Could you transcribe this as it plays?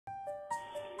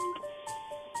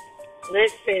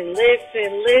Listen,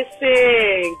 listen,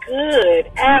 listen.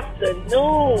 Good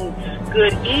afternoon,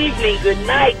 good evening, good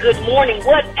night, good morning,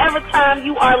 whatever time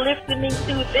you are listening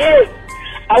to this.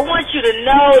 I want you to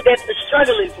know that the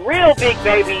struggle is real, big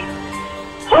baby.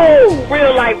 Oh,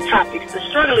 real life topics. The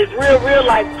struggle is real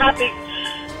life topics.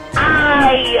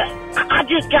 I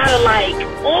just gotta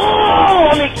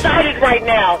I'm excited right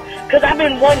now because I've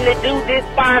been wanting to do this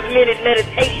 5-minute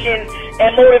meditation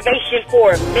and motivation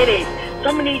for a minute. So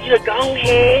I'm gonna need you to go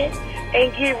ahead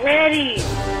and get ready,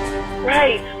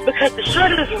 right? Because the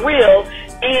struggle is real,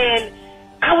 and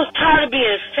I was tired of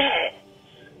being fat.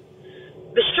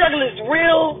 The struggle is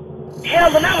real,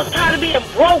 hell, and I was tired of being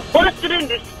broke, busted, and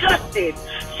disgusted.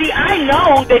 See, I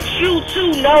know that you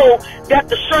too know that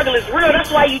the struggle is real.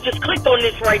 That's why you just clicked on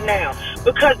this right now.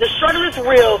 Because the struggle is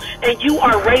real, and you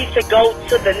are ready to go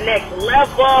to the next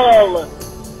level.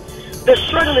 The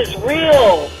struggle is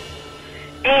real.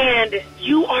 And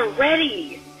you are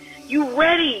ready. You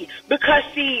ready. Because,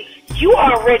 see, you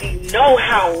already know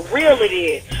how real it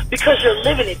is. Because you're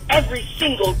living it every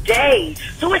single day.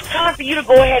 So it's time for you to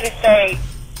go ahead and say,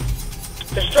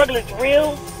 the struggle is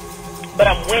real, but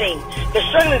I'm winning. The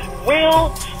struggle is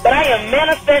real, but I am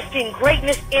manifesting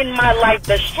greatness in my life.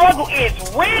 The struggle is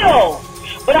real,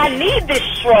 but I need this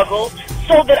struggle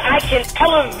so that I can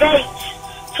elevate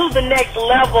to the next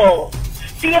level.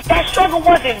 See, if that struggle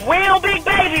wasn't real, big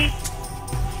baby,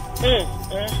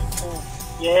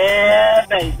 yeah,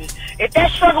 baby. If that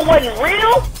struggle wasn't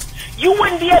real, you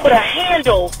wouldn't be able to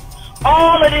handle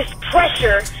all of this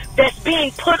pressure that's being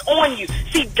put on you.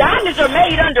 See, diamonds are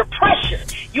made under pressure.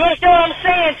 You understand what I'm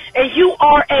saying? And you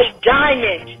are a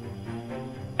diamond.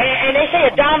 And they say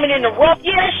a diamond in the rough.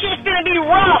 Yeah, that shit's gonna be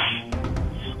rough.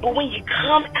 But when you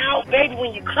come out, baby,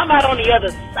 when you come out on the other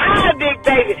side, big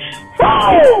baby,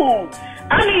 whoa!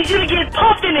 I need you to get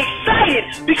pumped and excited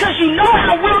because you know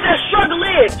how real that struggle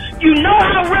is. You know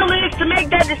how real it is to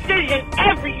make that decision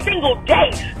every single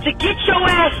day to get your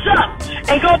ass up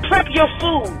and go prep your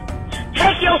food.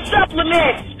 Take your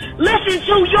supplements. Listen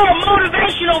to your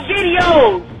motivational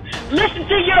videos. Listen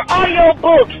to your audio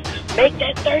books. Make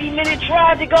that 30-minute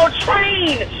drive to go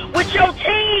train with your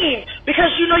team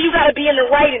because you know you got to be in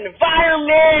the right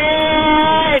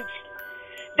environment.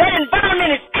 That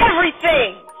environment is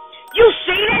everything. You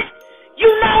seen it. You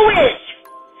know it.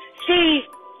 See,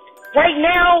 right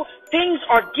now, things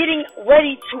are getting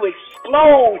ready to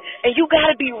explode. And you got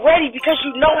to be ready because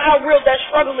you know how real that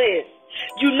struggle is.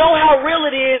 You know how real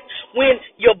it is when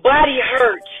your body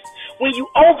hurts, when you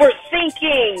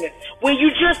overthinking, when you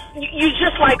just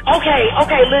like, okay,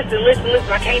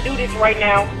 listen, I can't do this right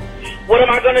now. What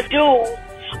am I going to do?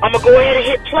 I'm going to go ahead and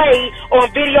hit play on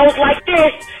videos like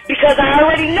this because I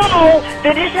already know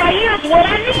that this right here is what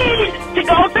I need to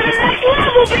go to the next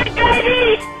level, big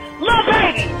baby. Little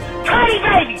baby, tiny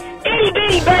baby, itty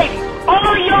bitty baby,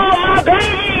 all y'all my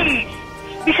babies.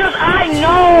 Because I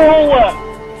know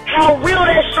how real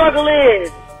that struggle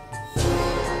is.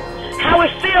 How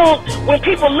it feels when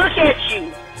people look at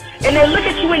you and they look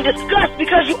at you in disgust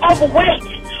because you overweight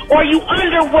or you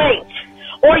underweight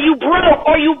or you broke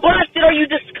or you busted or you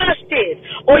disgusted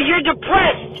or you're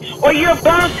depressed or you're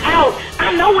burnt out.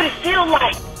 I know what it feels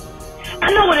like.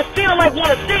 I know what it feels like when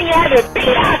a thing had to beat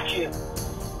at you.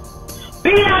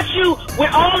 Beat at you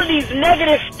with all of these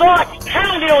negative thoughts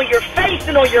pounded on your face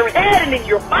and on your head and in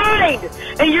your mind.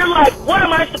 And you're like, what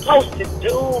am I supposed to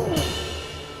do?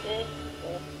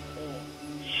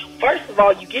 First of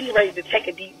all, you're getting ready to take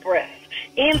a deep breath.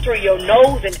 In through your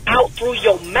nose and out through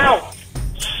your mouth.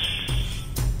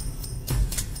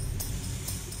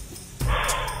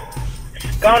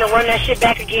 Go on and run that shit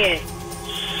back again.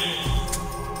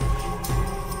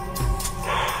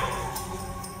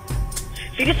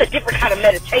 See, this is a different kind of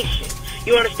meditation.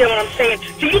 You understand what I'm saying?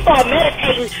 See, you thought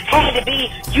meditating had to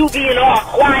be you being all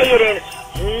quiet and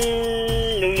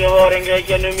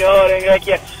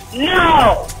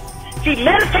no! See,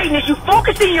 meditating is you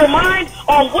focusing your mind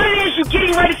on what it is you're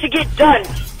getting ready to get done.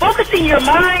 Focusing your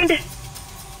mind,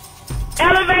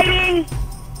 elevating,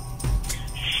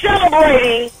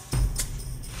 celebrating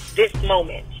this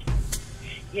moment.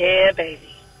 Yeah, baby.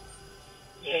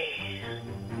 Yeah.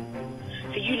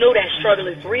 So you know that struggle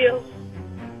is real.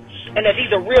 And that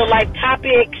these are real life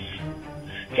topics.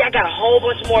 See, I got a whole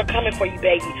bunch more coming for you,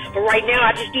 baby. But right now,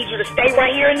 I just need you to stay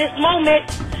right here in this moment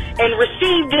and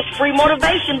receive this free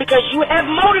motivation because you have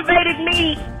motivated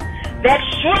me. That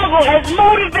struggle has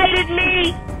motivated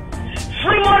me.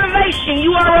 Free motivation.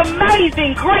 You are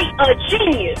amazing, great, a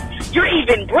genius. You're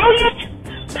even brilliant,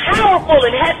 powerful,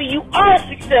 and happy. You are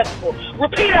successful.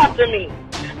 Repeat after me.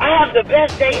 I have the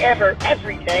best day ever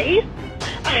every day.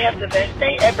 I have the best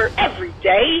day ever every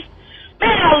day.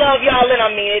 Man, I love y'all and I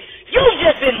mean it. You've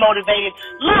just been motivated.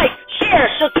 Like, share,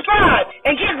 subscribe,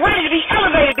 and get ready to be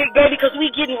elevated, big baby, because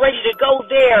we getting ready to go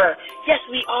there. Yes,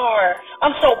 we are.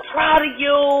 I'm so proud of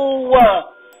you.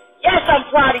 Yes, I'm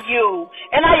proud of you.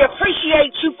 And I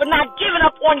appreciate you for not giving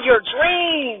up on your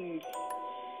dreams.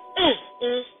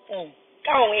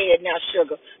 Go ahead now,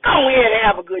 sugar. Go ahead and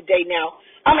have a good day now.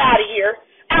 I'm out of here.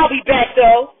 I'll be back,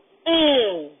 though.